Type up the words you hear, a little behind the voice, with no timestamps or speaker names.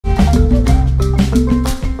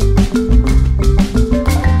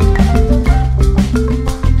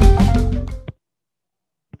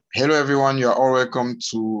Hello, everyone. You are all welcome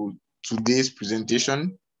to today's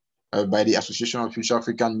presentation by the Association of Future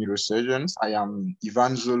African Neurosurgeons. I am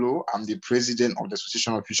Ivan Zolo. I'm the president of the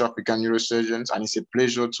Association of Future African Neurosurgeons, and it's a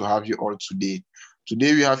pleasure to have you all today.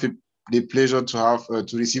 Today, we have the pleasure to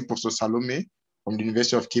receive Professor Salome from the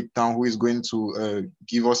University of Cape Town, who is going to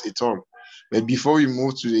give us a talk. But before we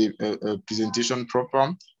move to the presentation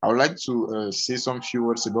proper, I would like to say some few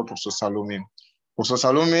words about Professor Salome. Professor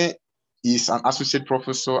Salome is an associate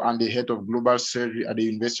professor and the head of global surgery at the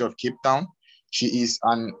University of Cape Town. She is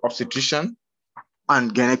an obstetrician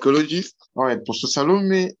and gynecologist. All right, Professor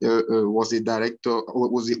Salome was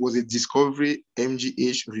a Discovery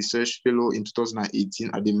MGH Research Fellow in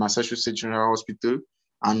 2018 at the Massachusetts General Hospital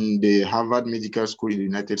and the Harvard Medical School in the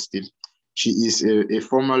United States. She is a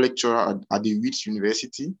former lecturer at the Wits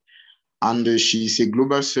University, and she is a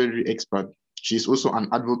global surgery expert. She is also an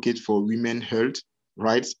advocate for women's health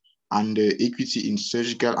rights and equity in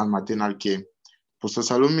surgical and maternal care. Professor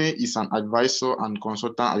Salome is an advisor and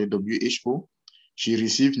consultant at the WHO. She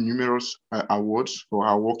received numerous awards for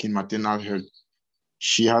her work in maternal health.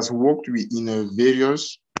 She has worked in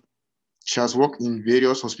various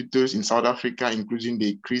hospitals in South Africa, including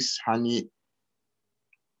the Chris Hani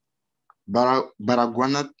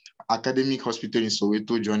Baragwanath Academic Hospital in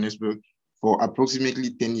Soweto, Johannesburg, for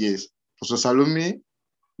approximately 10 years. Professor Salome,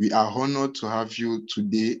 we are honored to have you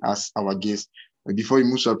today as our guest. Before we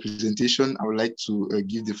move to our presentation, I would like to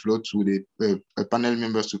give the floor to the panel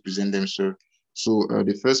members to present themselves. So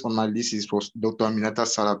the first on my list is Dr. Aminata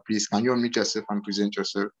Salah. Please, can you unmute yourself and present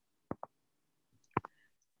yourself?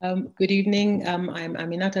 Good evening. I'm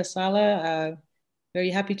Aminata Salah. Very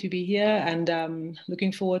happy to be here and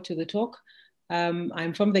looking forward to the talk.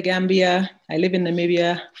 I'm from the Gambia. I live in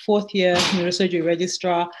Namibia, 4th year neurosurgery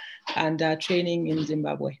registrar and training in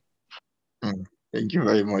Zimbabwe. Thank you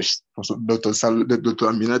very much. Also, Dr.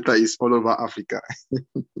 Aminata is all over Africa.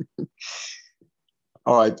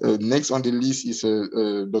 All right, next on the list is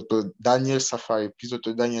Dr. Daniel Safari. Please,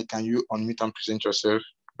 Dr. Daniel, can you unmute and present yourself?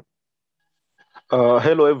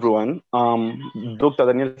 Hello, everyone. Dr.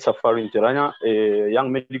 Daniel Safari Nteranya, a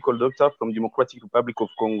young medical doctor from Democratic Republic of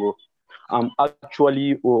Congo. I'm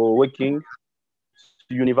actually working at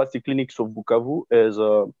the University Clinics of Bukavu as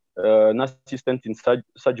an assistant in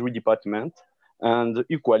surgery department, and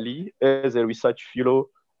equally as a research fellow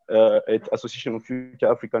at Association of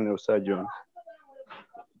Future African Neurosurgeons.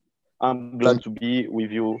 I'm glad to be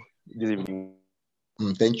with you this evening.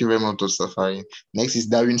 Thank you very much, Dr. Safari. Next is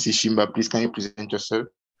Darwin Sishimba. Please, can you present yourself?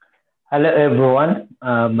 Hello, everyone.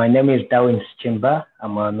 My name is Darwin Sishimba.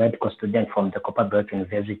 I'm a medical student from the Copperbelt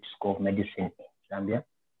University School of Medicine in Zambia,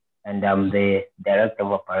 and I'm the Director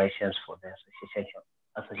of Operations for the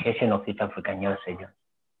Association of East African Neurosurgeons.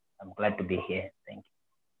 I'm glad to be here. Thank you.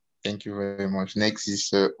 Thank you very much. Next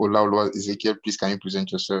is Olaoluwa Ezekiel. Please, can you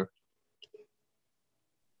present yourself?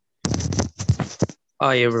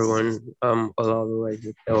 Hi, everyone. I'm Olaoluwa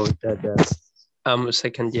Ezekiel. I'm a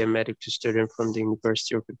second-year medical student from the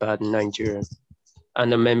University of Ibadan, Nigeria,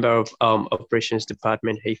 and a member of Operations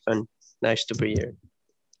Department, HAFAN. Nice to be here.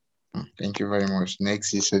 Thank you very much.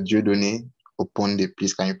 Next is Dieudonné Oponde.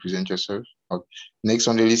 Please, can you present yourself? Okay. Next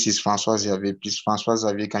on the list is François Xavier. Please, François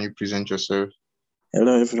Xavier, can you present yourself?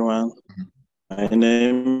 Hello, everyone. My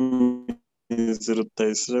name is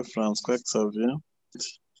Rutaisre François Xavier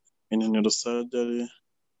in neurosurgery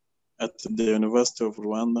at the University of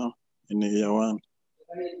Rwanda in year 1.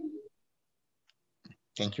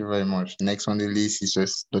 Thank you very much. Next on the list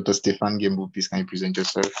is Dr. Stéphane Gembo. Please, can you present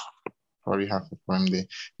yourself? Already have a friend there.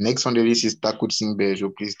 Next on the list is Takut Singh Bejo.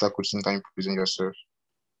 Please, Takut Singh, can you present yourself?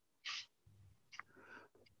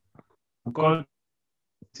 I'm called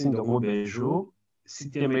Singamo Bejo,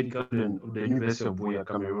 Senior Medical Student of the University of Buea,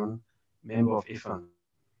 Cameroon, member of IFAN.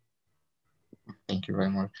 Thank you very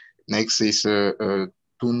much. Next is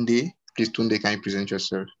Tunde. Please, Tunde, can you present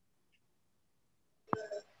yourself?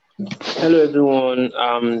 Hello, everyone.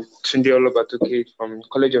 I'm Tunde Olobatoke from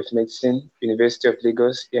College of Medicine, University of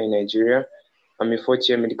Lagos, here in Nigeria. I'm a 4th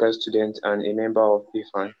year medical student and a member of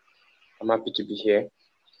IFAN. I'm happy to be here.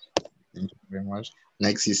 Thank you very much.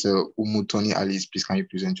 Next is Umutoni Alice. Please, can you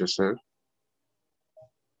present yourself?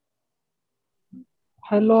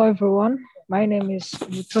 Hello, everyone. My name is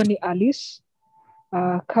Umutoni Alice.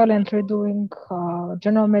 Currently doing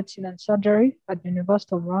general medicine and surgery at the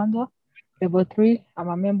University of Rwanda, level 3. I'm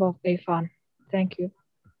a member of AFAN. Thank you.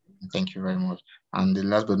 Thank you very much. And the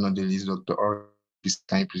last but not the least, Dr. Or, please,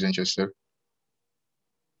 can you present yourself?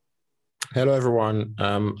 Hello, everyone.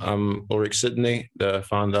 I'm Ulrich Sidney, the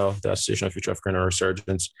founder of the Association of Future African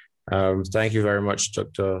Neurosurgeons. Thank you very much,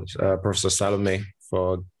 Professor Salome,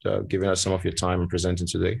 for giving us some of your time and presenting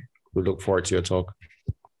today. we look forward to your talk.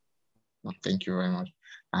 Thank you very much.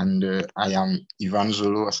 And I am Ivan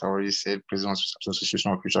Zolo, as I already said, President of the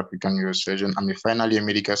Association of Future African Neurosurgeons. I'm a final year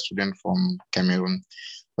medical student from Cameroon.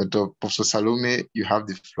 But Professor Salome, you have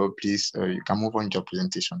the floor, please. You can move on to your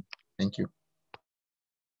presentation. Thank you.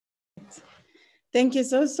 Thank you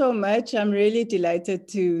so much. I'm really delighted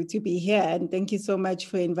to be here, and thank you so much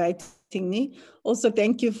for inviting me. Also,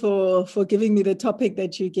 thank you for giving me the topic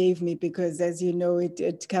that you gave me, because as you know,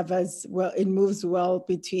 it covers well, it moves well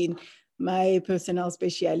between my personal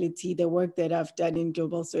specialty, the work that I've done in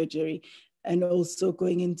global surgery, and also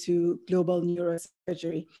going into global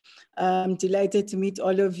neurosurgery. I'm delighted to meet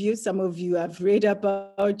all of you. Some of you I've read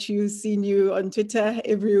about you, seen you on Twitter,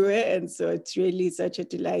 everywhere, and so it's really such a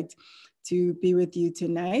delight to be with you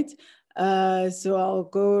tonight. So I'll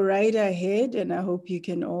go right ahead, and I hope you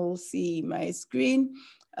can all see my screen.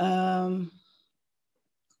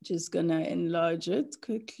 Just gonna enlarge it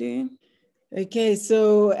quickly. Okay,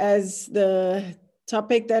 so as the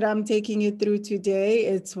topic that I'm taking you through today,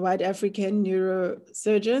 it's what African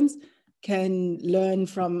neurosurgeons can learn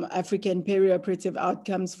from African perioperative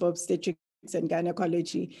outcomes for obstetrics and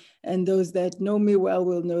gynecology. And those that know me well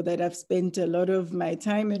will know that I've spent a lot of my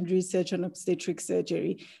time and research on obstetric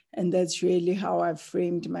surgery, and that's really how I've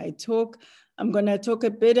framed my talk. I'm going to talk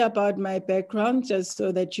a bit about my background just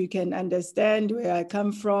so that you can understand where I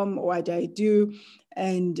come from, what I do,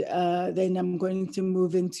 and then I'm going to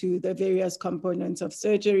move into the various components of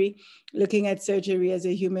surgery, looking at surgery as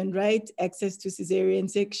a human right, access to cesarean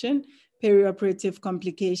section, perioperative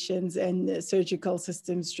complications, and surgical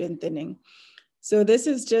system strengthening. So this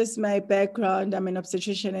is just my background. I'm an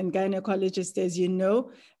obstetrician and gynecologist, as you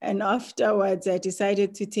know, and afterwards I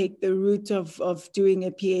decided to take the route of doing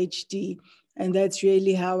a PhD. And that's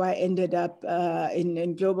really how I ended up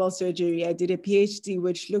in global surgery. I did a PhD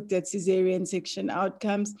which looked at cesarean section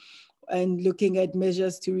outcomes and looking at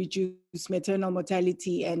measures to reduce maternal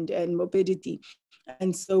mortality and morbidity.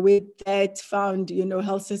 And so with that found,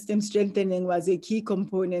 health system strengthening was a key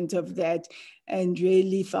component of that, and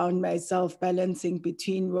really found myself balancing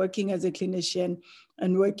between working as a clinician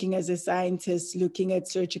and working as a scientist, looking at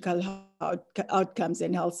surgical outcomes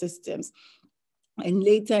and health systems. And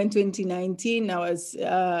later in 2019, I was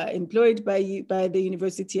employed by the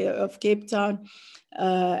University of Cape Town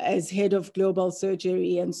as head of global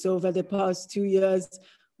surgery. And so over the past 2 years,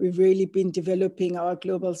 we've really been developing our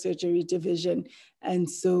global surgery division. And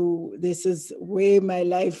so this is where my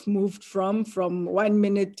life moved from 1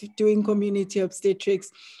 minute doing community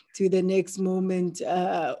obstetrics to the next moment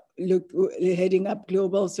heading up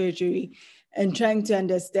global surgery and trying to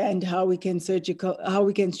understand how we can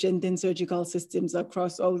strengthen surgical systems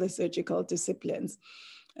across all the surgical disciplines.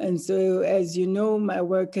 And so, as you know, my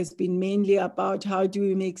work has been mainly about how do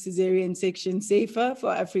we make cesarean section safer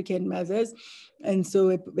for African mothers. And so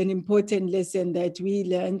an important lesson that we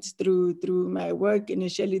learned through my work,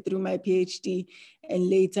 initially through my PhD and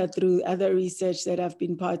later through other research that I've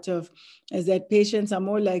been part of, is that patients are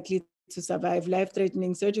more likely to survive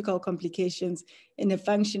life-threatening surgical complications in a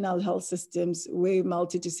functional health systems where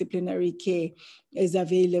multidisciplinary care is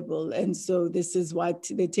available. And so this is what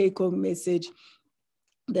the take-home message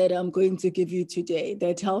that I'm going to give you today,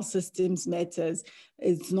 that health systems matters.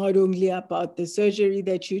 It's not only about the surgery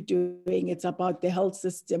that you're doing, it's about the health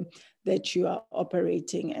system that you are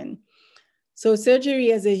operating in. So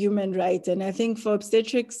surgery as a human right, and I think for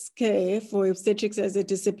obstetrics care, for obstetrics as a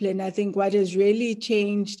discipline, I think what has really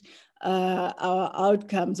changed our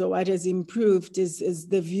outcomes, or what has improved, is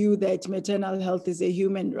the view that maternal health is a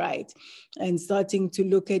human right, and starting to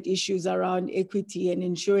look at issues around equity and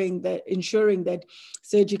ensuring that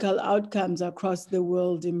surgical outcomes across the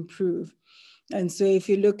world improve. And so if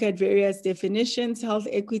you look at various definitions, health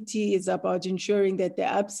equity is about ensuring that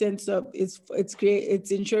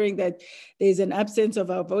it's ensuring that there's an absence of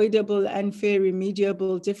avoidable, unfair,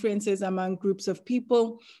 remediable differences among groups of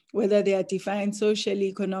people, whether they are defined socially,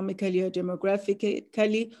 economically, or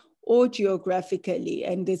demographically, or geographically.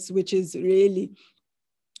 And this, which is really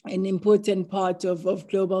an important part of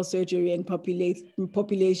global surgery and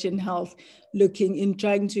population health,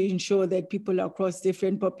 trying to ensure that people across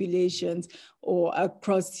different populations or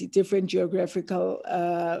across different geographical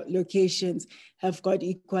locations have got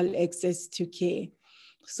equal access to care.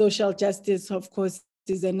 Social justice, of course,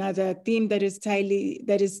 is another theme that is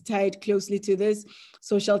tied closely to this.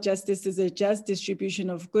 Social justice is a just distribution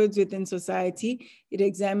of goods within society. It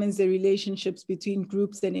examines the relationships between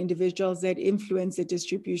groups and individuals that influence the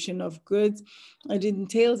distribution of goods. It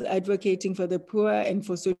entails advocating for the poor and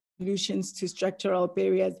for social solutions to structural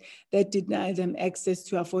barriers that deny them access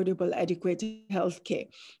to affordable, adequate healthcare.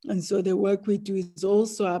 And so the work we do is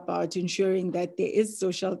also about ensuring that there is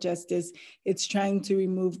social justice. It's trying to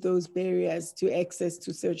remove those barriers to access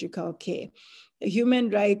to surgical care. A human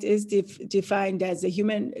right is defined as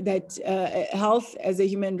health as a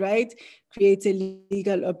human right creates a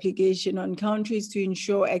legal obligation on countries to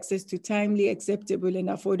ensure access to timely, acceptable, and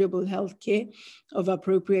affordable health care of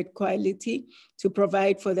appropriate quality, to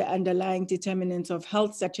provide for the underlying determinants of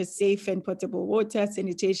health, such as safe and potable water,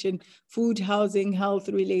 sanitation, food, housing,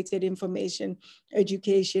 health-related information,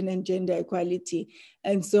 education, and gender equality.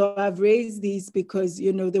 And so I've raised these because,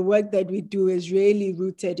 you know, the work that we do is really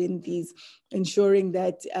rooted in these, ensuring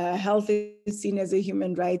that health is seen as a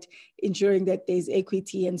human right, ensuring that there's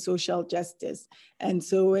equity and social justice. And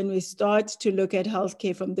so when we start to look at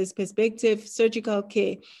healthcare from this perspective, surgical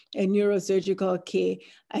care and neurosurgical care,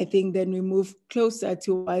 I think then we move closer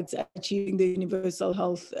towards achieving the universal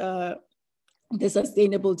health, the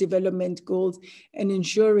sustainable development goals, and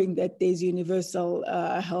ensuring that there's universal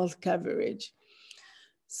health coverage.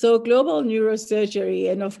 So global neurosurgery,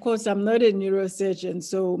 and of course, I'm not a neurosurgeon,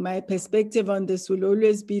 so my perspective on this will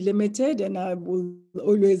always be limited, and I will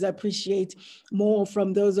always appreciate more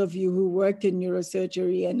from those of you who work in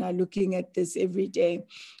neurosurgery and are looking at this every day.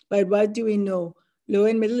 But what do we know? Low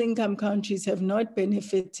and middle income countries have not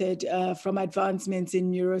benefited from advancements in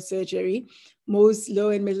neurosurgery. Most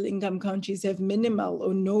low and middle income countries have minimal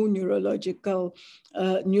or no neurosurgical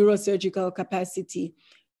capacity.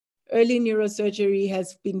 Early neurosurgery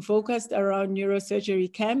has been focused around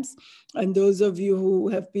neurosurgery camps. And those of you who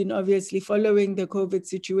have been obviously following the COVID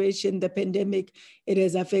situation, the pandemic, it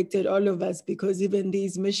has affected all of us because even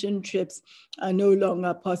these mission trips are no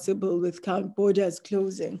longer possible with borders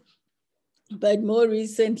closing. But more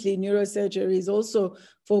recently, neurosurgery is also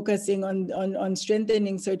focusing on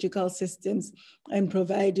strengthening surgical systems and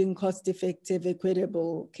providing cost-effective,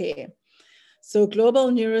 equitable care. So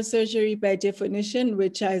global neurosurgery by definition,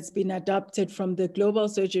 which has been adopted from the global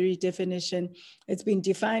surgery definition, it's been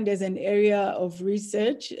defined as an area of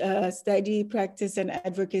research, study, practice, and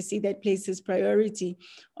advocacy that places priority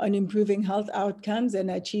on improving health outcomes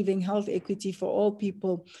and achieving health equity for all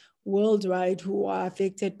people worldwide who are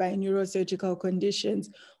affected by neurosurgical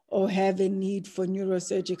conditions or have a need for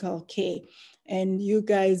neurosurgical care. And you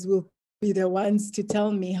guys will be the ones to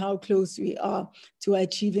tell me how close we are to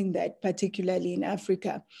achieving that, particularly in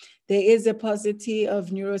Africa. There is a paucity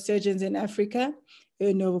of neurosurgeons in Africa.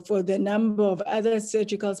 You know, for the number of other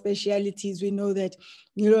surgical specialties, we know that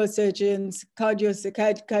neurosurgeons,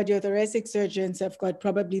 cardiothoracic surgeons have got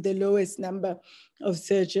probably the lowest number of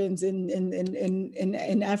surgeons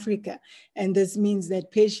in Africa. And this means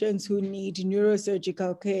that patients who need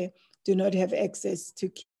neurosurgical care do not have access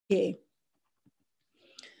to care.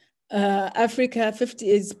 Africa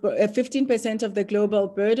 15% of the global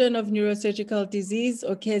burden of neurosurgical disease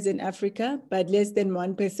occurs in Africa, but less than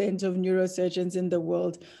 1% of neurosurgeons in the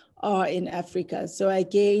world are in Africa. So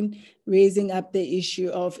again, raising up the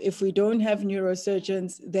issue of if we don't have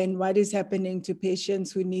neurosurgeons, then what is happening to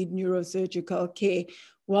patients who need neurosurgical care?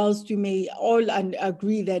 Whilst we may all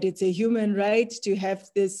agree that it's a human right to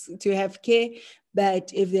have care,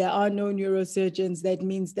 but if there are no neurosurgeons, that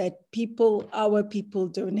means that our people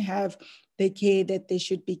don't have the care that they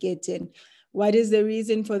should be getting. What is the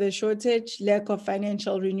reason for the shortage? Lack of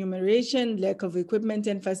financial remuneration, lack of equipment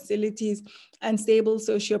and facilities, unstable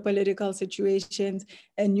socio-political situations,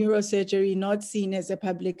 and neurosurgery not seen as a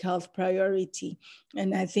public health priority.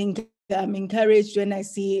 And I think I'm encouraged when I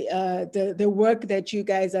see the work that you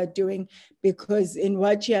guys are doing, because in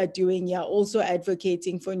what you are doing, you're also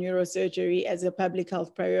advocating for neurosurgery as a public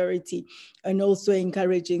health priority and also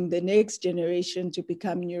encouraging the next generation to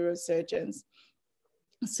become neurosurgeons.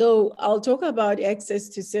 So I'll talk about access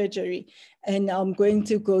to surgery, and I'm going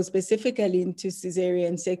to go specifically into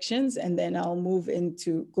cesarean sections, and then I'll move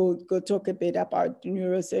into go talk a bit about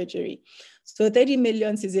neurosurgery. So 30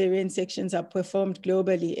 million cesarean sections are performed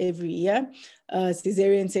globally every year.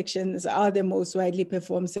 Cesarean sections are the most widely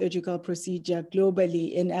performed surgical procedure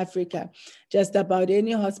globally in Africa. Just about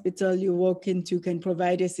any hospital you walk into can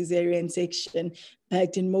provide a cesarean section,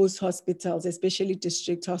 but in most hospitals, especially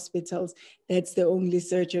district hospitals, that's the only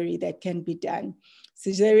surgery that can be done.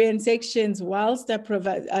 Cesarean sections, whilst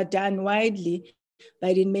are done widely,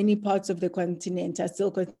 but in many parts of the continent are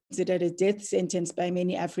still considered a death sentence by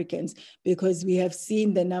many Africans, because we have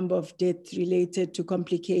seen the number of deaths related to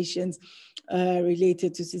complications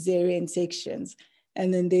related to cesarean sections.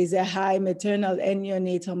 And then there's a high maternal and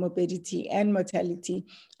neonatal morbidity and mortality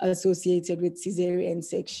associated with cesarean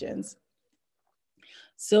sections.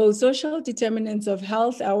 So social determinants of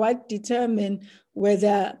health are what determine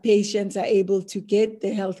whether patients are able to get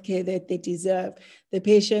the healthcare that they deserve. The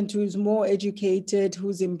patient who's more educated,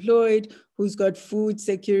 who's employed, who's got food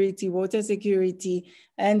security, water security,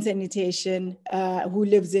 and sanitation, who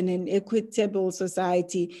lives in an equitable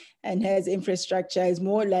society and has infrastructure is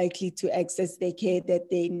more likely to access the care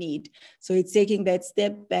that they need. So it's taking that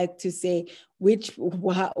step back to say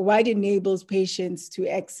what enables patients to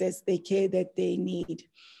access the care that they need.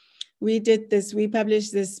 We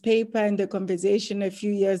published this paper in The Conversation a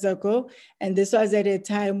few years ago, and this was at a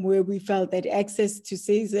time where we felt that access to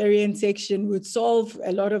cesarean section would solve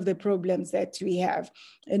a lot of the problems that we have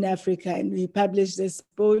in Africa. And we published this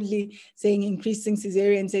boldly saying increasing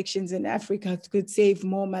cesarean sections in Africa could save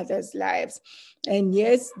more mothers' lives. And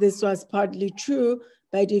yes, this was partly true,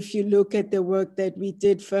 but if you look at the work that we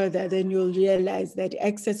did further, then you'll realize that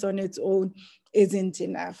access on its own isn't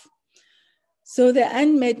enough. So the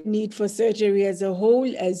unmet need for surgery as a whole,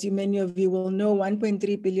 as many of you will know,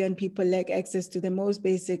 1.3 billion people lack access to the most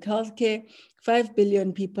basic healthcare. 5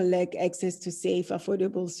 billion people lack access to safe,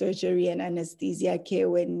 affordable surgery and anesthesia care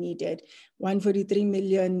when needed. 143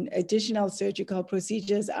 million additional surgical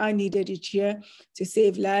procedures are needed each year to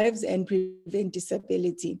save lives and prevent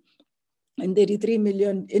disability. And 33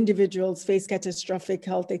 million individuals face catastrophic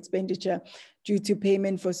health expenditure due to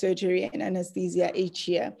payment for surgery and anesthesia each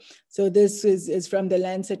year. So this is from the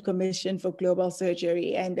Lancet Commission for Global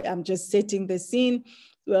Surgery. And I'm just setting the scene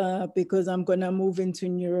because I'm gonna move into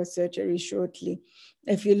neurosurgery shortly.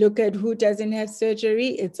 If you look at who doesn't have surgery,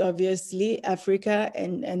 it's obviously Africa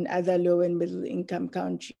and other low and middle income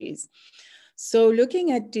countries. So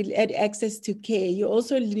looking at access to care, you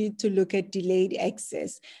also need to look at delayed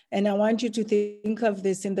access. And I want you to think of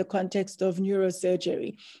this in the context of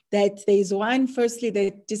neurosurgery, that there's firstly,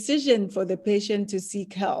 the decision for the patient to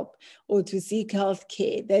seek help or to seek health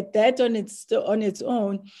care, that on its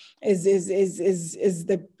own is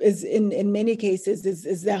in many cases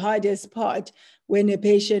is the hardest part, when a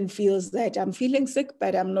patient feels that I'm feeling sick,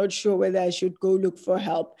 but I'm not sure whether I should go look for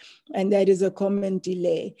help. And that is a common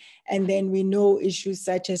delay. And then we know issues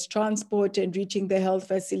such as transport and reaching the health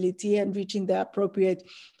facility and reaching the appropriate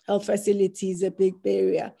health facility is a big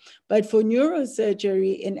barrier. But for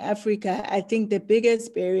neurosurgery in Africa, I think the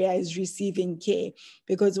biggest barrier is receiving care,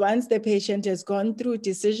 because once the patient has gone through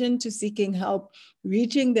decision to seeking help,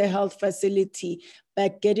 reaching the health facility,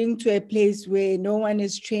 but getting to a place where no one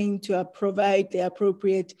is trained to provide the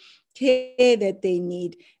appropriate care that they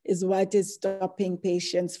need is what is stopping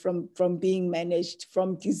patients from being managed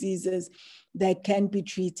from diseases that can be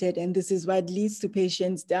treated. And this is what leads to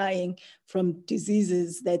patients dying from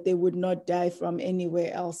diseases that they would not die from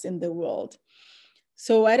anywhere else in the world.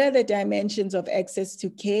 So what are the dimensions of access to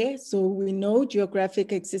care? So we know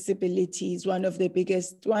geographic accessibility is one of the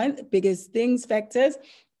biggest factors.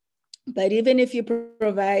 But even if you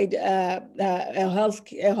provide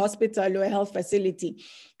a hospital or a health facility,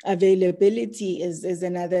 availability is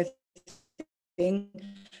another thing.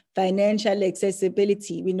 Financial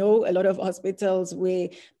accessibility. We know a lot of hospitals where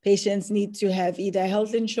patients need to have either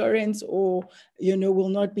health insurance or, will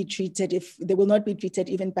not be treated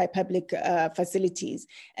even by public facilities.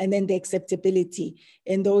 And then the acceptability.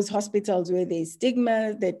 In those hospitals where there's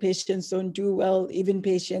stigma that patients don't do well, even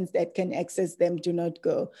patients that can access them do not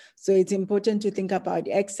go. So it's important to think about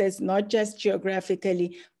access, not just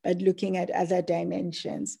geographically, but looking at other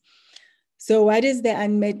dimensions. So what is the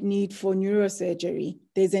unmet need for neurosurgery?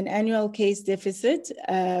 There's an annual case deficit,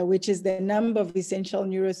 which is the number of essential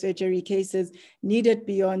neurosurgery cases needed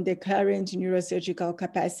beyond the current neurosurgical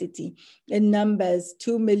capacity. In numbers,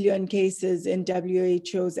 2 million cases in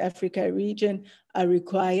WHO's Africa region are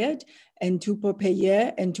required, and 2 per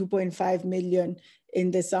year, and 2.5 million in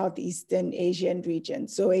the Southeastern Asian region.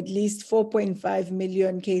 So at least 4.5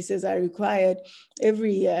 million cases are required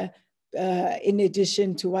every year, in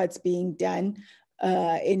addition to what's being done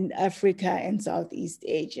in Africa and Southeast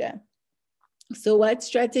Asia. So what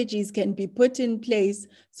strategies can be put in place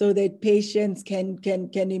so that patients can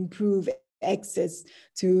improve access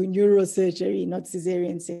to neurosurgery, not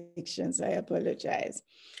cesarean sections? I apologize.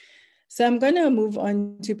 So I'm going to move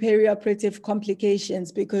on to perioperative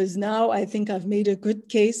complications, because now I think I've made a good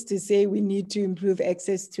case to say we need to improve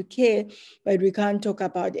access to care, but we can't talk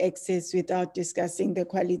about access without discussing the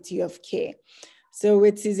quality of care. So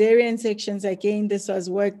with cesarean sections, again, this was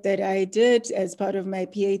work that I did as part of my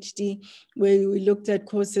PhD, where we looked at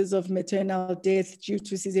causes of maternal death due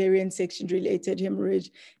to cesarean section-related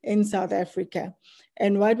hemorrhage in South Africa.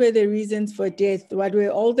 And what were the reasons for death? What were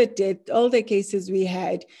all the cases we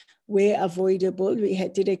had were avoidable. We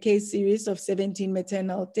did a case series of 17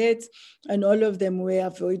 maternal deaths, and all of them were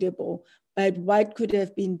avoidable. But what could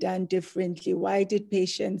have been done differently? Why did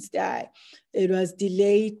patients die? It was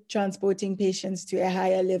delayed transporting patients to a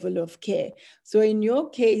higher level of care. So in your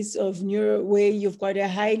case of neuro, where you've got a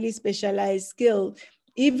highly specialized skill,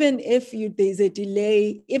 even if there's a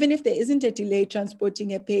delay, even if there isn't a delay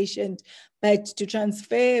transporting a patient, but to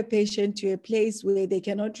transfer a patient to a place where they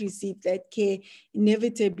cannot receive that care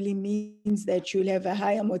inevitably means that you'll have a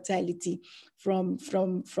higher mortality from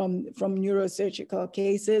neurosurgical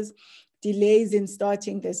cases. Delays in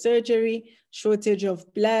starting the surgery, shortage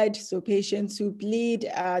of blood, so patients who bleed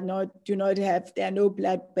there are no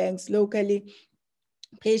blood banks locally.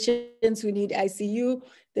 Patients who need ICU,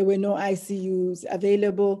 there were no ICUs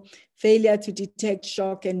available. Failure to detect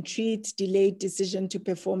shock and treat, delayed decision to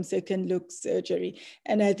perform second look surgery.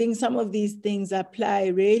 And I think some of these things apply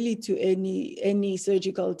really to any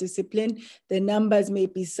surgical discipline. The numbers may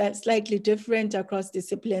be slightly different across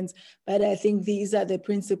disciplines, but I think these are the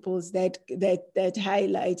principles that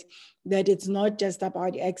highlight that it's not just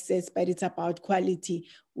about access, but it's about quality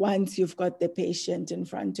once you've got the patient in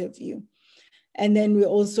front of you. And then we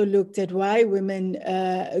also looked at why women,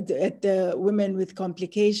 at the women with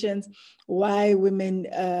complications, why women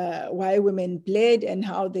bled and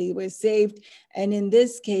how they were saved. And in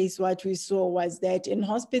this case, what we saw was that in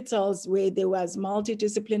hospitals where there was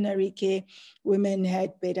multidisciplinary care, women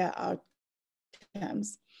had better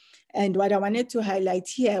outcomes. And what I wanted to highlight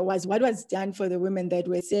here was what was done for the women that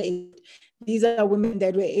were saved. These are women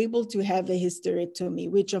that were able to have a hysterectomy,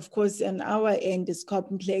 which of course on our end is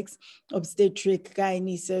complex obstetric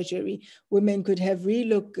gynae surgery. Women could have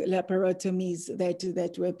relook laparotomies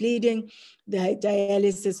that were bleeding. The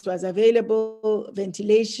dialysis was available,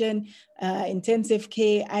 ventilation, intensive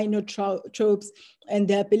care, inotropes, and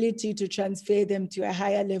the ability to transfer them to a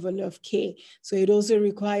higher level of care. So it also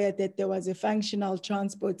required that there was a functional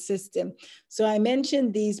transport system. So I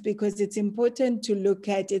mentioned these because it's important to look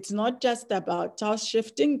at, it's not just about task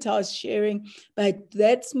shifting, task sharing, but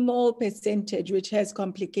that small percentage which has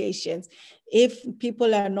complications. If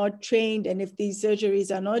people are not trained and if these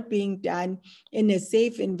surgeries are not being done in a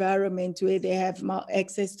safe environment where they have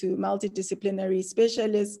access to multidisciplinary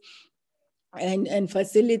specialists, and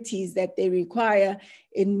facilities that they require,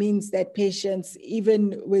 it means that patients,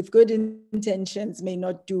 even with good intentions, may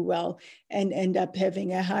not do well and end up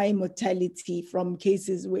having a high mortality from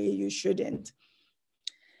cases where you shouldn't.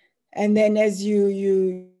 And then as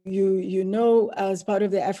you know, as part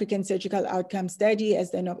of the African Surgical Outcome Study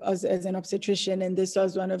as an obstetrician, and this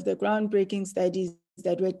was one of the groundbreaking studies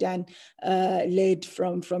that were done, led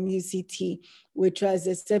from UCT, which was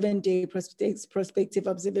a 7-day prospective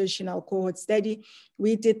observational cohort study.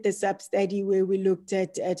 We did the sub-study where we looked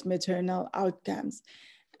at maternal outcomes.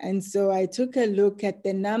 And so I took a look at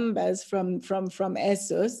the numbers from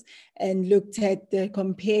ESOS and looked at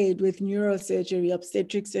compared with neurosurgery,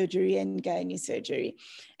 obstetric surgery, and gynae surgery.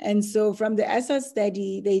 And so from the ESOS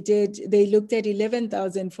study, they looked at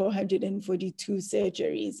 11,442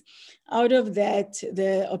 surgeries. Out of that,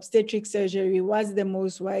 the obstetric surgery was the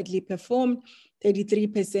most widely performed.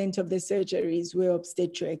 33% of the surgeries were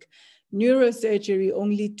obstetric. Neurosurgery,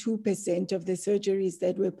 only 2% of the surgeries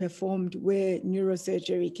that were performed were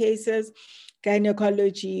neurosurgery cases.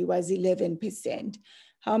 Gynaecology was 11%.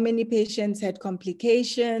 How many patients had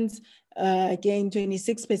complications? Again,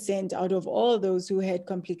 26% out of all those who had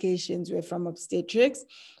complications were from obstetrics.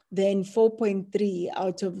 Then 4.3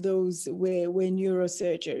 out of those were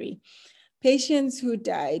neurosurgery. Patients who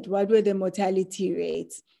died, what were the mortality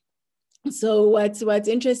rates? So what's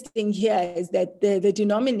interesting here is that the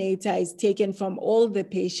denominator is taken from all the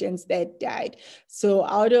patients that died. So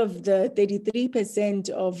out of the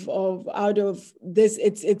 33% out of this,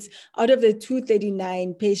 it's out of the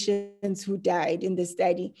 239 patients who died in the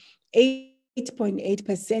study,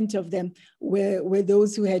 8.8% of them were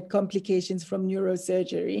those who had complications from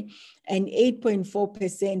neurosurgery, and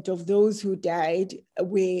 8.4% of those who died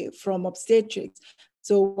were from obstetrics.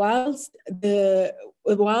 So whilst there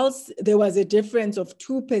was a difference of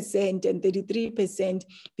 2% and 33%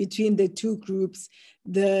 between the two groups,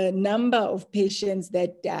 the number of patients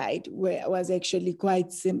that died was actually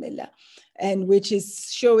quite similar, and which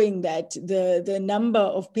is showing that the number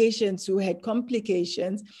of patients who had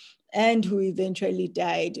complications and who eventually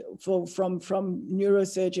died from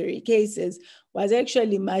neurosurgery cases was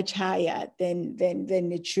actually much higher than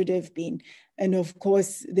it should have been. And of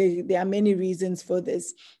course, there are many reasons for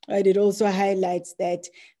this. Right? It also highlights that,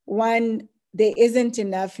 one, there isn't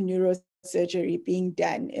enough neurosurgery neurosurgery being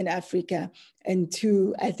done in Africa. And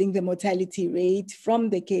two, I think the mortality rate from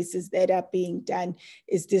the cases that are being done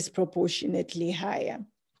is disproportionately higher.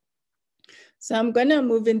 So I'm going to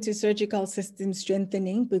move into surgical system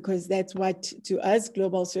strengthening, because that's what, to us,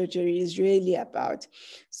 global surgery is really about.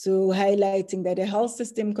 So highlighting that a health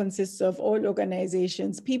system consists of all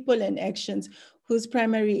organizations, people, and actions whose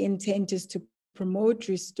primary intent is to promote,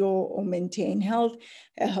 restore, or maintain health.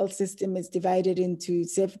 A health system is divided into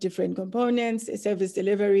 7 different components: service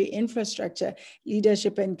delivery, infrastructure,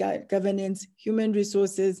 leadership and governance, human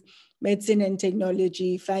resources, medicine and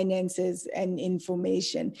technology, finances, and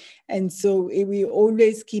information. And so we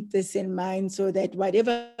always keep this in mind, so that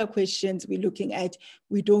whatever questions we're looking at,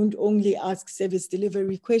 we don't only ask service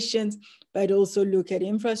delivery questions, but also look at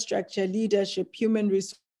infrastructure, leadership, human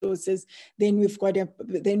resources. Then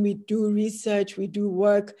then we do research, we do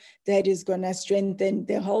work that is going to strengthen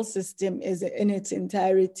the whole system in its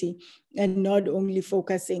entirety, and not only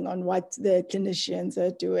focusing on what the clinicians are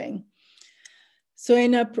doing. So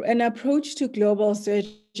an approach to global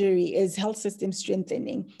surgery is health system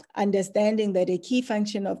strengthening, understanding that a key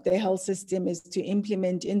function of the health system is to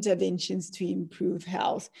implement interventions to improve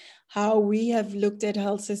health. How we have looked at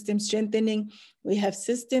health system strengthening: we have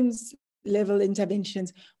systems level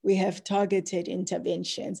interventions, we have targeted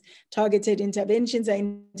interventions. Targeted interventions are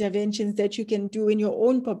interventions that you can do in your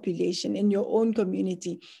own population, in your own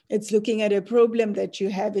community. It's looking at a problem that you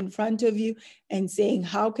have in front of you and saying,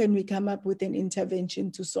 how can we come up with an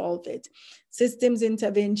intervention to solve it? Systems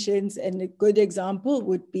interventions, and a good example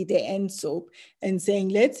would be the NSOAP, and saying,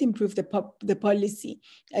 let's improve the policy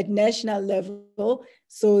at national level,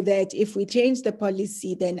 so that if we change the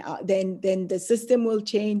policy, then the system will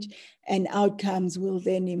change and outcomes will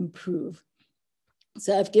then improve.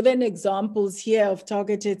 So I've given examples here of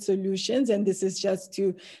targeted solutions, and this is just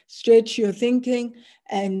to stretch your thinking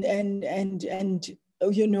and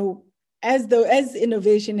you know, as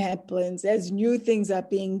innovation happens, as new things are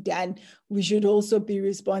being done, we should also be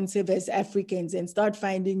responsive as Africans and start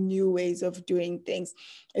finding new ways of doing things.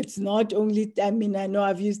 It's not only, I mean, I know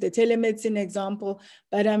I've used the telemedicine example,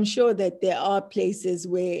 but I'm sure that there are places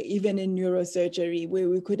where, even in neurosurgery, where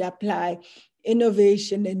we could apply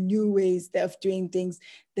innovation and new ways of doing things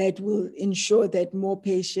that will ensure that more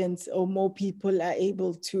patients or more people are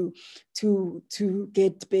able to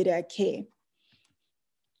get better care.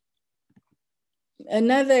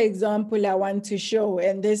 Another example I want to show,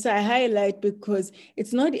 and this I highlight because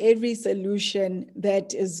it's not every solution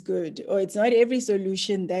that is good, or it's not every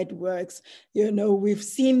solution that works. You know, we've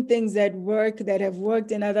seen things that work, that have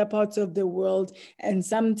worked in other parts of the world, and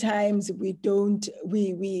sometimes we don't,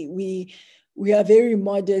 we are very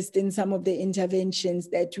modest in some of the interventions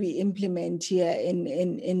that we implement here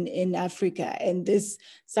in Africa. And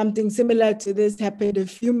something similar to this happened a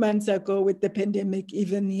few months ago with the pandemic,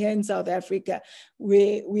 even here in South Africa,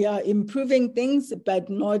 where we are improving things, but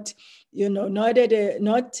not, you know,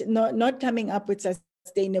 not coming up with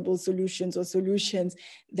sustainable solutions or solutions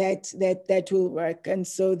that will work. And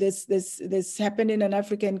so this happened in an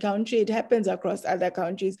African country. It happens across other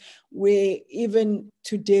countries, where even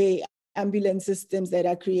today, ambulance systems that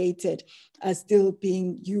are created are still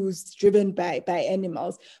being used, driven by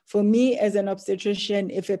animals. For me as an obstetrician,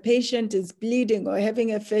 if a patient is bleeding or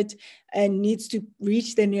having a fit and needs to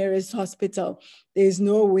reach the nearest hospital, there's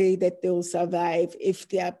no way that they'll survive if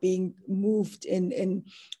they are being moved in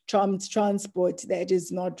transport that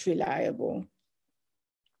is not reliable.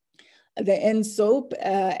 The NSOAP,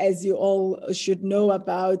 as you all should know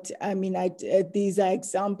about, I mean, these are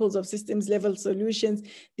examples of systems level solutions.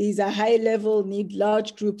 These are high level, need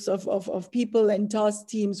large groups of people and task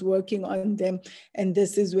teams working on them. And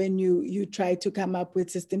this is when you try to come up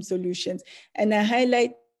with system solutions. And I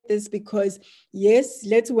highlight this because, yes,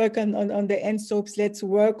 let's work on the NSOAPs, let's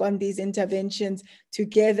work on these interventions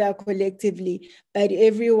together collectively, but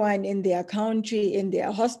everyone in their country, in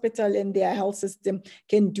their hospital, in their health system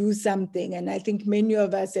can do something. And I think many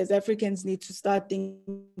of us as Africans need to start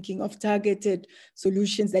thinking of targeted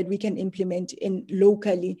solutions that we can implement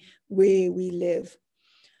locally where we live.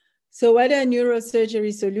 So what are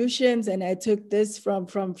neurosurgery solutions? And I took this from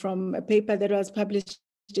a paper that was published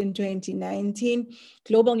in 2019.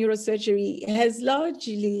 Global neurosurgery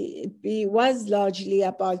was largely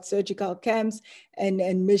about surgical camps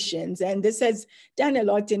and missions. And this has done a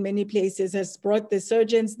lot in many places, has brought the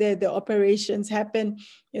surgeons there, the operations happen,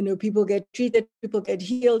 you know, people get treated, people get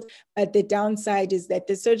healed. But the downside is that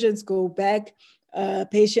the surgeons go back,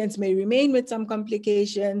 patients may remain with some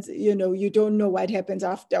complications, you know, you don't know what happens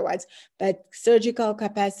afterwards, but surgical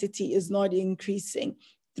capacity is not increasing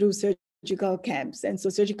through surgical surgical camps. And so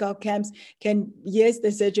surgical camps can, yes,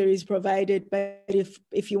 the surgery is provided, but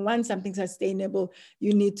if you want something sustainable,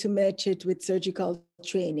 you need to match it with surgical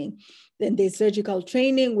training. Then there's surgical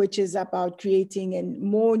training, which is about creating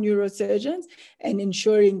more neurosurgeons and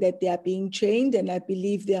ensuring that they are being trained. And I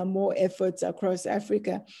believe there are more efforts across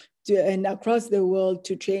Africa and across the world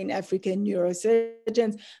to train African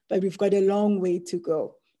neurosurgeons, but we've got a long way to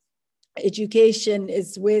go. Education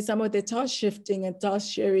is where some of the task shifting and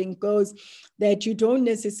task sharing goes, that you don't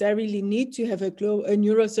necessarily need to have a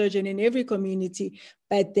neurosurgeon in every community,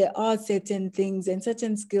 but there are certain things and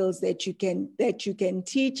certain skills that you can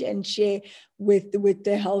teach and share with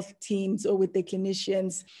the health teams or with the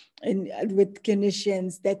clinicians, and with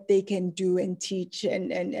clinicians that they can do and teach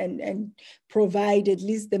and provide at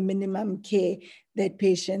least the minimum care that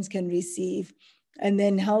patients can receive. And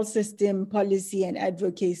then health system policy and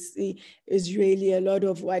advocacy is really a lot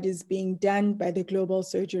of what is being done by the global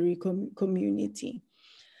surgery community.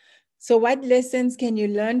 So what lessons can you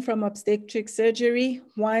learn from obstetric surgery?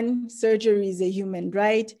 1, surgery is a human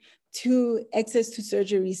right. 2, access to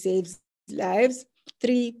surgery saves lives.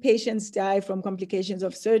 3, patients die from complications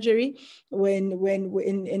of surgery when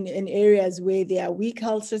in areas where there are weak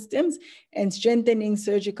health systems, and strengthening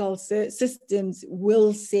surgical systems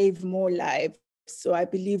will save more lives. So I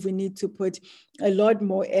believe we need to put a lot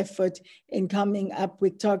more effort in coming up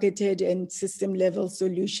with targeted and system level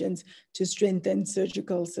solutions to strengthen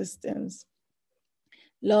surgical systems.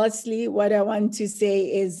 Lastly, what I want to say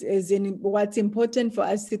is what's important for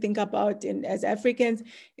us to think about as Africans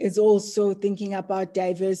is also thinking about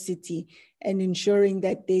diversity and ensuring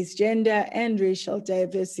that there's gender and racial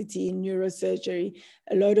diversity in neurosurgery.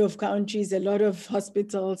 A lot of countries, a lot of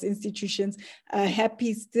hospitals, institutions are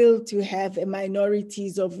happy still to have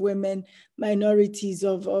minorities of women, minorities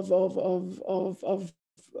of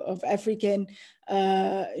African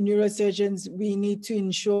neurosurgeons. We need to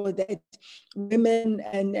ensure that women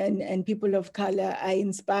and people of color are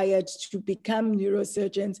inspired to become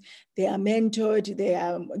neurosurgeons. They are mentored, they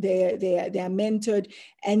are mentored,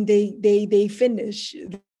 and they finish.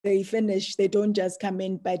 They don't just come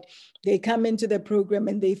in, but they come into the program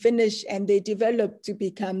and they finish and they develop to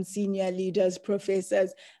become senior leaders,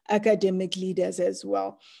 professors, academic leaders as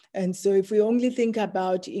well. And so if we only think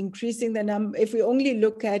about increasing the number, if we only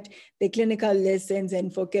look at the clinical lessons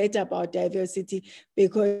and forget about diversity,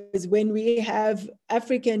 because when we have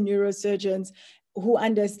African neurosurgeons who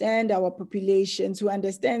understand our populations, who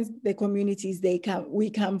understand the communities we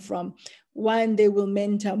come from, 1, they will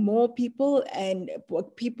mentor more people and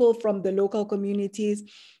people from the local communities,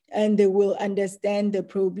 and they will understand the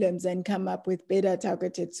problems and come up with better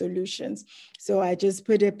targeted solutions. So I just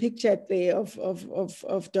put a picture there of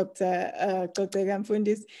Dr.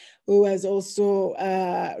 Mfundis, who was also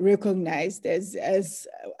recognized as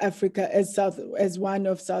one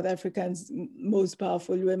of South Africa's most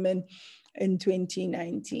powerful women in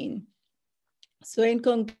 2019. So in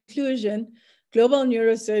conclusion, global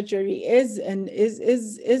neurosurgery is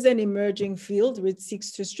an emerging field which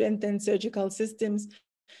seeks to strengthen surgical systems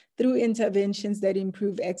through interventions that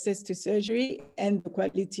improve access to surgery and the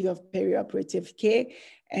quality of perioperative care.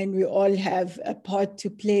 And we all have a part to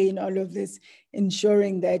play in all of this,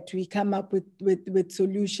 ensuring that we come up with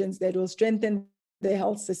solutions that will strengthen the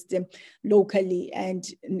health system locally,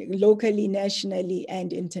 nationally,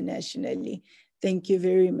 and internationally. Thank you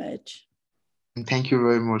very much. Thank you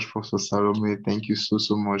very much, Professor Salome. Thank you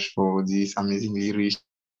so much for this amazingly rich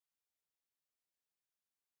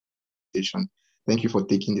presentation. Thank you for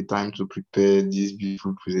taking the time to prepare this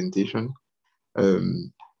beautiful presentation.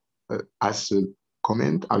 As a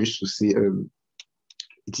comment, I wish to say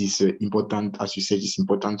it is important, as you said, it's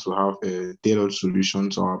important to have tailored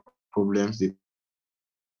solutions to our problems that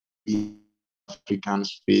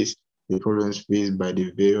Africans face, the problems faced by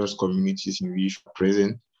the various communities in which we are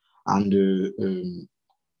present. And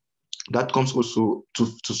that comes also to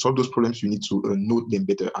solve those problems. You need to know them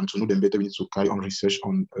better, and to know them better, we need to carry on research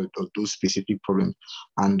on those specific problems.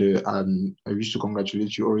 And I wish to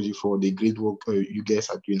congratulate you already for the great work you guys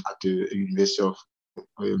are doing at the University of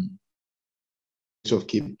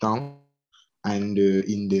Cape Town, and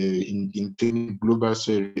in global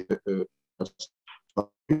surgery.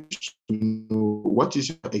 What is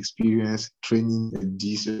your experience training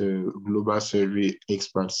these global surgery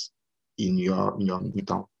experts in your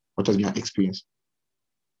town? What has been your experience?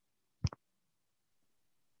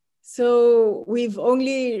 So we've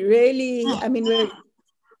only really, we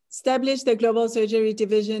established the Global Surgery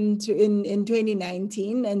Division in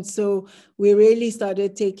 2019. And so we really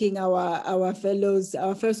started taking our fellows,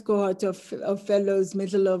 our first cohort of fellows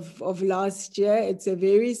middle of last year. It's a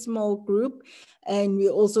very small group. And we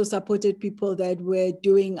also supported people that were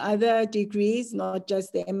doing other degrees, not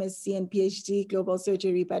just the MSc and PhD global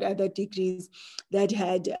surgery, but other degrees that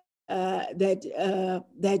had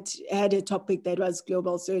that had a topic that was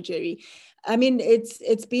global surgery. I mean,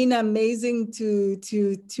 it's been amazing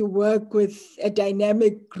to work with a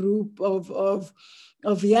dynamic group of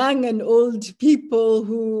young and old people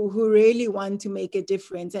who really want to make a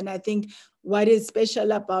difference. And I think what is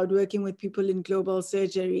special about working with people in global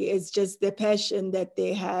surgery is just the passion that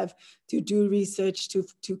they have to do research,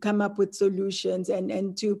 to come up with solutions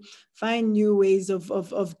and to find new ways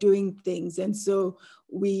of doing things. And so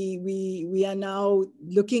we are now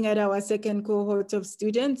looking at our second cohort of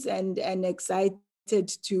students and excited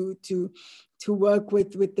to work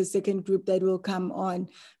with the second group that will come on.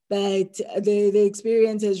 But the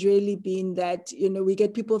experience has really been that, you know, we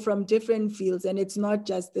get people from different fields, and it's not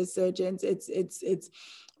just the surgeons.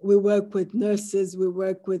 We work with nurses, we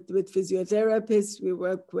work with physiotherapists, we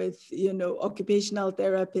work with, you know, occupational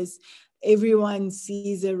therapists. Everyone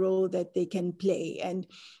sees a role that they can play, and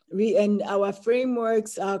our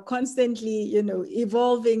frameworks are constantly, you know,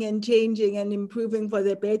 evolving and changing and improving for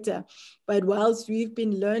the better. But whilst we've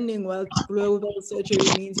been learning what global surgery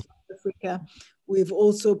means for Africa, we've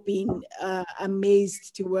also been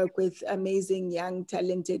amazed to work with amazing, young,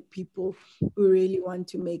 talented people who really want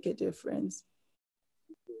to make a difference.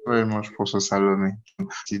 Very much, Professor Salome.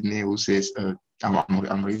 Sydney, who says,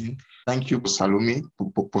 I'm reading. Thank you, Salome,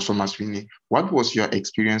 Professor Maswime. What was your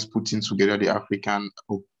experience putting together the African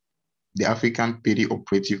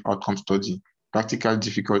Perioperative Outcome Study, practical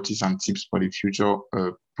difficulties and tips for the future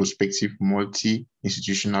prospective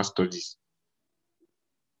multi-institutional studies?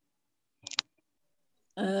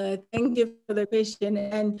 Thank you for the question.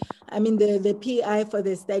 And I mean, the PI for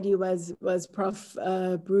the study was Prof.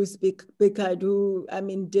 Bruce Bickard, who, I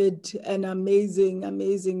mean, did an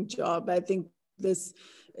amazing job. I think this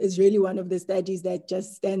is really one of the studies that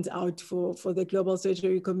just stands out for the global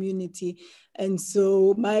surgery community. And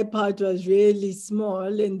so my part was really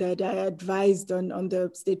small in that I advised on the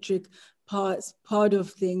obstetric part of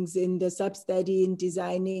things in the sub-study, in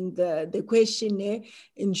designing the questionnaire,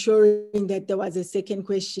 ensuring that there was a second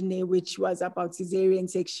questionnaire which was about cesarean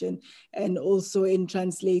section, and also in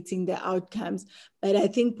translating the outcomes. But I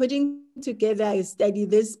think putting together a study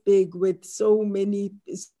this big with so many,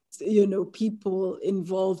 you know, people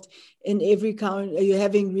involved in every country, you're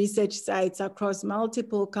having research sites across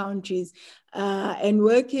multiple countries, and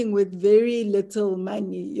working with very little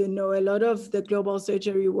money. You know, a lot of the global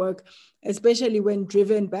surgery work, especially when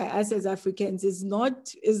driven by us as Africans, is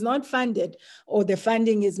not funded, or the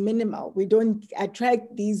funding is minimal. We don't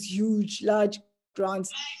attract these huge, large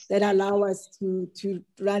grants that allow us to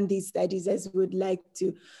run these studies as we would like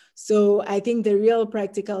to. So I think the real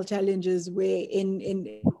practical challenges were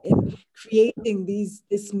in creating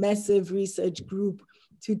this massive research group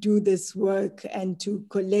to do this work and to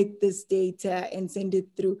collect this data and send it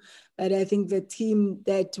through. But I think the team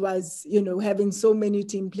that was, you know, having so many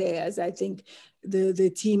team players, I think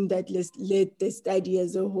the team that led the study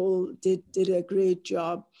as a whole did a great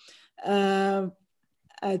job.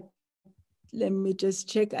 Let me just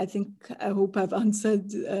check. I hope I've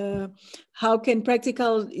answered. How can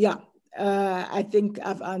practical, I think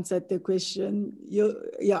I've answered the question.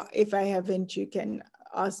 If I haven't, you can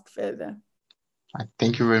ask further.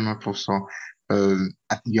 Thank you very much, Professor.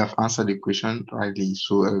 You have answered the question rightly.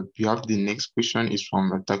 So you have the next question is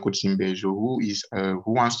from Tako Timbejo,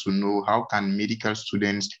 who wants to know how can medical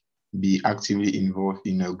students be actively involved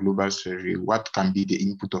in a global surgery? What can be the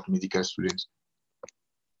input of medical students?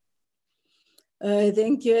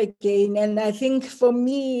 Thank you again. And I think for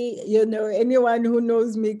me, you know, anyone who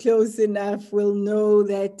knows me close enough will know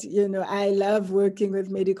that, you know, I love working with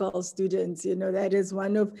medical students. You know, that is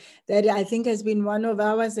that I think has been one of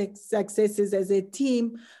our successes as a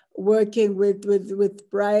team, working with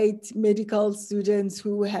bright medical students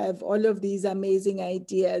who have all of these amazing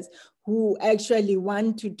ideas, who actually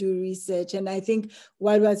want to do research. And I think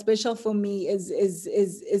what was special for me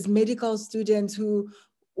is medical students who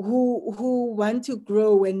want to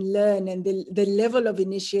grow and learn, and the level of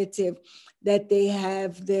initiative that they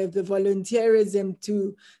have, the volunteerism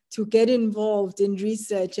to get involved in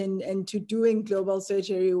research and to doing global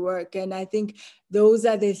surgery work. And I think those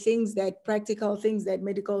are the things, that practical things that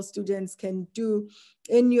medical students can do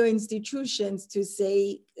in your institutions, to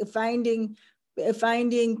say, finding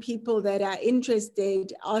finding people that are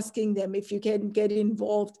interested, asking them if you can get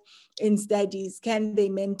involved in studies. Can they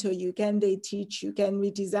mentor you? Can they teach you? Can we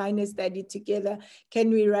design a study together? Can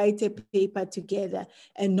we write a paper together?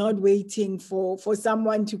 And not waiting for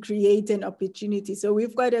someone to create an opportunity. So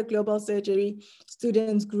we've got a global surgery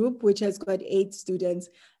students group, which has got 8 students.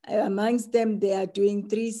 Amongst them, they are doing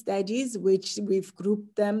 3 studies, which we've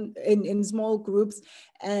grouped them in small groups.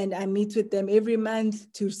 And I meet with them every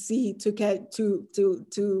month to see, to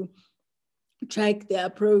track their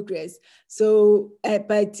progress. So,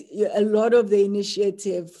 but a lot of the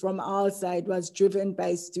initiative from our side was driven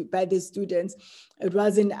by the students. It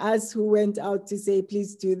wasn't us who went out to say,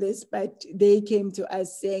 please do this, but they came to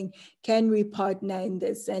us saying, can we partner in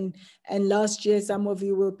this? And last year, some of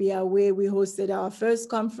you will be aware, we hosted our first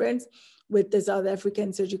conference with the South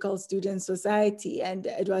African Surgical Students Society. And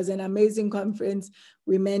it was an amazing conference.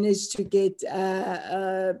 We managed to get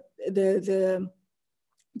the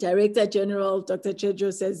Director General, Dr.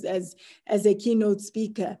 Chedros, as a keynote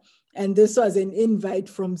speaker. And this was an invite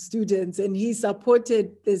from students, and he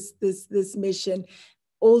supported this mission,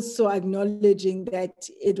 also acknowledging that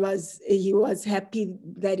he was happy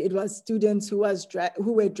that it was students who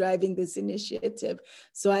were driving this initiative.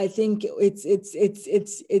 So I think it's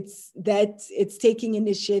taking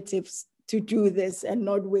initiatives to do this and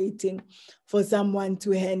not waiting for someone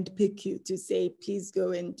to handpick you to say, please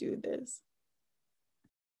go and do this.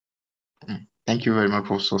 Thank you very much,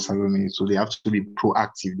 Professor Salome. So they have to be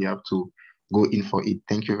proactive. They have to go in for it.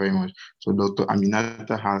 Thank you very much. So Dr.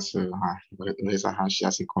 Aminata has raised her hand. She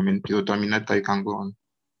has a comment. Dr. Aminata, you can go on.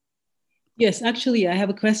 Yes, actually, I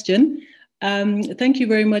have a question. Thank you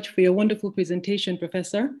very much for your wonderful presentation,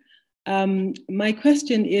 Professor. My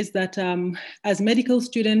question is that as medical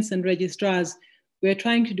students and registrars, we're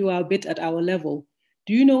trying to do our bit at our level.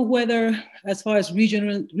 Do you know whether, as far as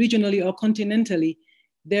regionally or continentally,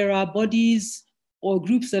 there are bodies or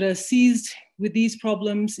groups that are seized with these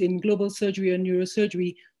problems in global surgery or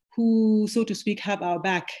neurosurgery who, so to speak, have our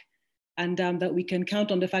back, and that we can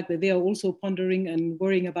count on the fact that they are also pondering and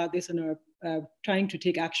worrying about this and are trying to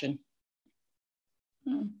take action?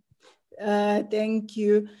 Thank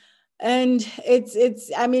you. And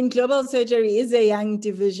I mean, global surgery is a young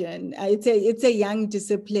division. It's a young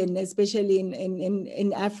discipline, especially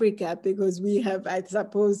in Africa, because we have, I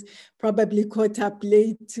suppose, probably caught up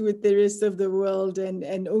late with the rest of the world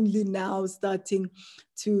and only now starting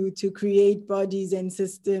to create bodies and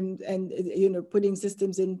systems and, putting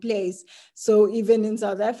systems in place. So even in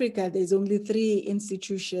South Africa, there's only 3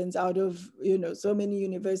 institutions out of, so many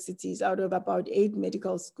universities out of about 8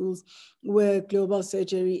 medical schools where global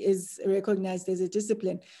surgery is recognized as a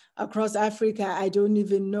discipline. Across Africa, I don't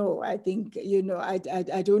even know. I think,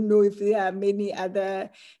 I don't know if there are many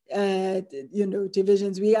other,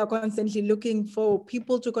 divisions. We are constantly looking for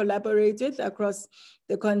people to collaborate with across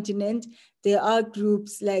the continent. There are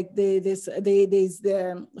groups like there's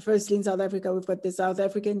firstly in South Africa, we've got the South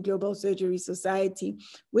African Global Surgery Society,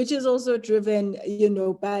 which is also driven,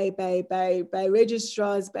 by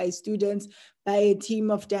registrars, by students, by a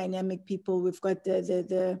team of dynamic people. We've got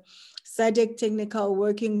the SADC Technical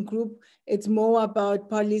Working Group. It's more about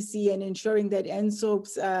policy and ensuring that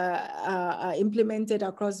NSOPs are implemented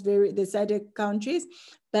across the SADC countries.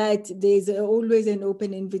 But there's always an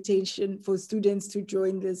open invitation for students to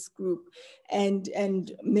join this group. And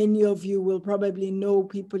many of you will probably know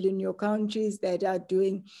people in your countries that are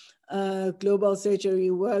doing global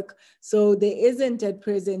surgery work. So there isn't at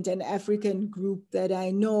present an African group that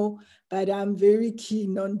I know, but I'm very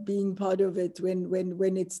keen on being part of it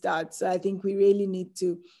when it starts. So I think we really need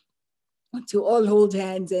to all hold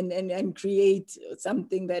hands and create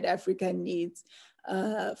something that Africa needs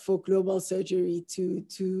for global surgery to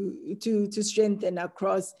strengthen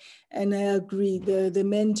across. And I agree, the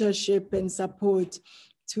mentorship and support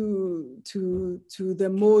to the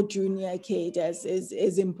more junior cadres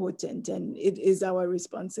is important, and it is our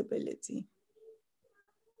responsibility.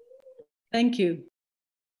 Thank you.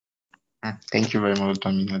 Thank you very much,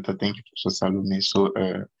 Dr. Aminata. Thank you, Professor Salome. So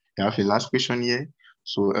I have a last question here.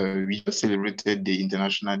 So we just celebrated the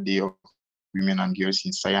International Day of Women and Girls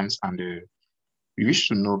in Science, and we wish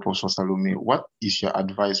to know, Professor Salome, what is your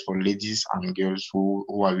advice for ladies and girls who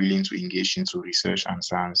are willing to engage into research and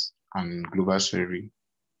science and global surgery?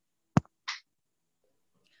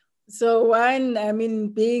 So one, I mean,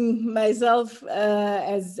 being myself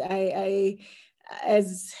as a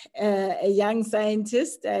young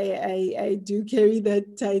scientist, I do carry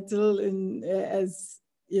that title, and as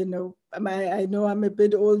I know I'm a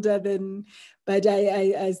bit older but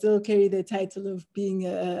I still carry the title of being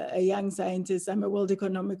a young scientist. I'm a World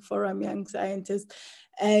Economic Forum young scientist.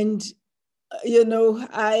 And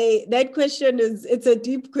that question it's a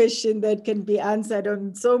deep question that can be answered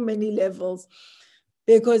on so many levels.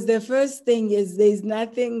 Because the first thing is there's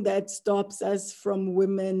nothing that stops us from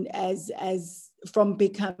women from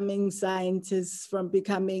becoming scientists, from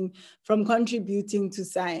contributing to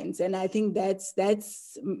science. And I think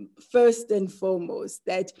that's first and foremost,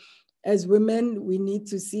 that as women, we need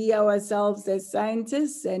to see ourselves as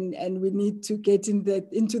scientists, and we need to get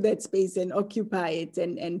into that space and occupy it,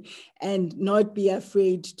 and not be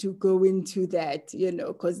afraid to go into that,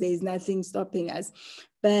 because there's nothing stopping us.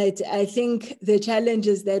 But I think the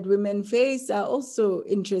challenges that women face are also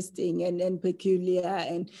interesting and peculiar,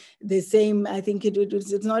 and the same. I think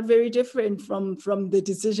it's not very different from the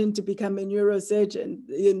decision to become a neurosurgeon,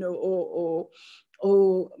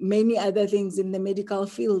 or many other things in the medical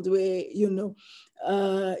field where you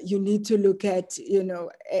need to look at.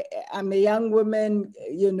 I'm a young woman,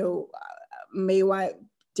 may want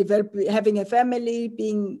develop, having a family,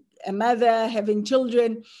 being a mother, having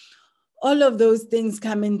children. All of those things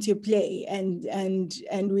come into play, and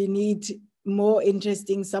we need more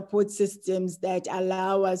interesting support systems that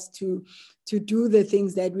allow us to do the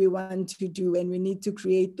things that we want to do, and we need to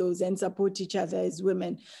create those and support each other as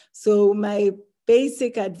women. So my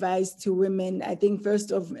basic advice to women, I think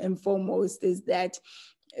first and foremost, is that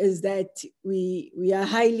we are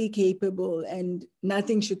highly capable, and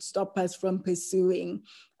nothing should stop us from pursuing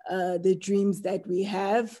the dreams that we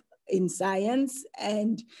have in science.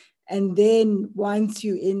 And then once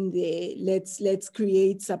you're in there, let's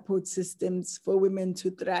create support systems for women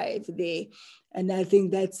to thrive there. And I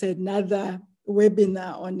think that's another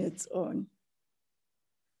webinar on its own.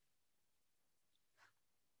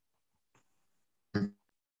 Thank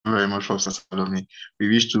you very much, Professor Salome. We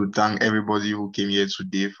wish to thank everybody who came here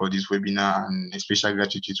today for this webinar, and a special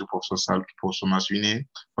gratitude to Professor Maswime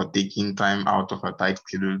for taking time out of her tight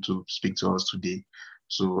schedule to speak to us today.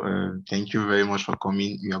 So thank you very much for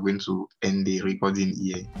coming. We are going to end the recording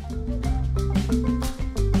here.